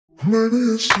Maybe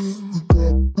it's in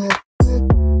the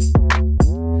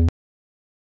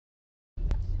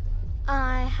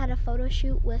I had a photo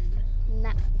shoot with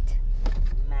Matt.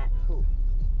 Matt who?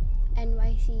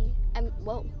 NYC.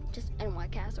 Just NY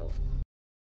Castle.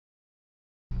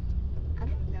 I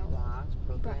don't know. Bronx,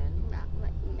 Brooklyn.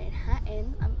 Like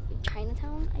Manhattan.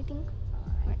 Chinatown, I think.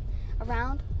 Alright.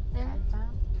 Around there.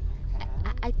 Chinatown? Okay.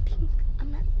 I think.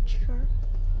 I'm not sure.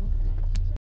 Okay.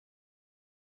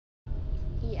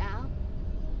 Yeah.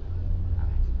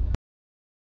 Alright.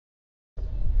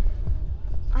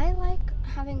 I like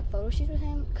having photo shoots with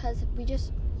him because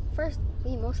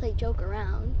we mostly joke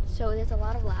around, so there's a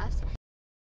lot of laughs.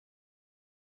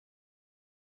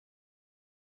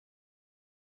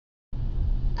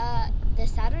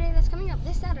 This Saturday that's coming up,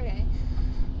 this Saturday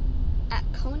at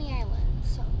Coney Island.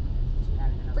 So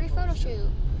free photo shoot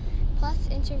plus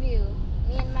interview,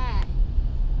 me and Matt.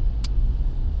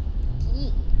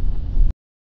 Yeah.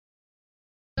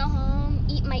 Go home,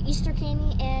 eat my Easter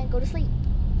candy, and go to sleep.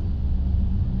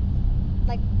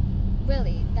 Like,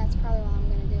 really, that's probably what I'm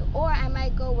gonna do. Or I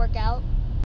might go work out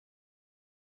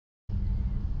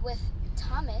with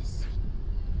Thomas,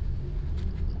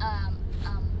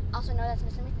 also known as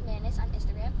Mr. McManus on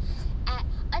Instagram, at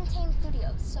Untamed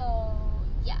Studios. So,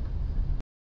 yeah.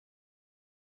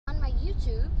 On my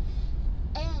YouTube,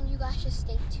 and you guys should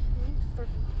stay tuned for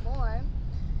more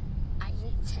I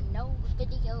Need to Know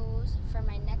videos for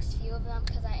my next few of them,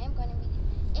 because I am going to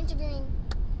be interviewing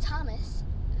Thomas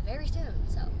very soon,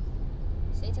 so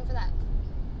stay tuned for that.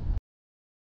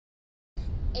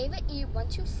 Ava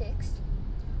E126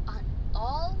 on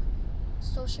all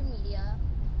social media,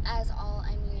 I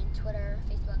mean Twitter,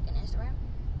 Facebook, and Instagram.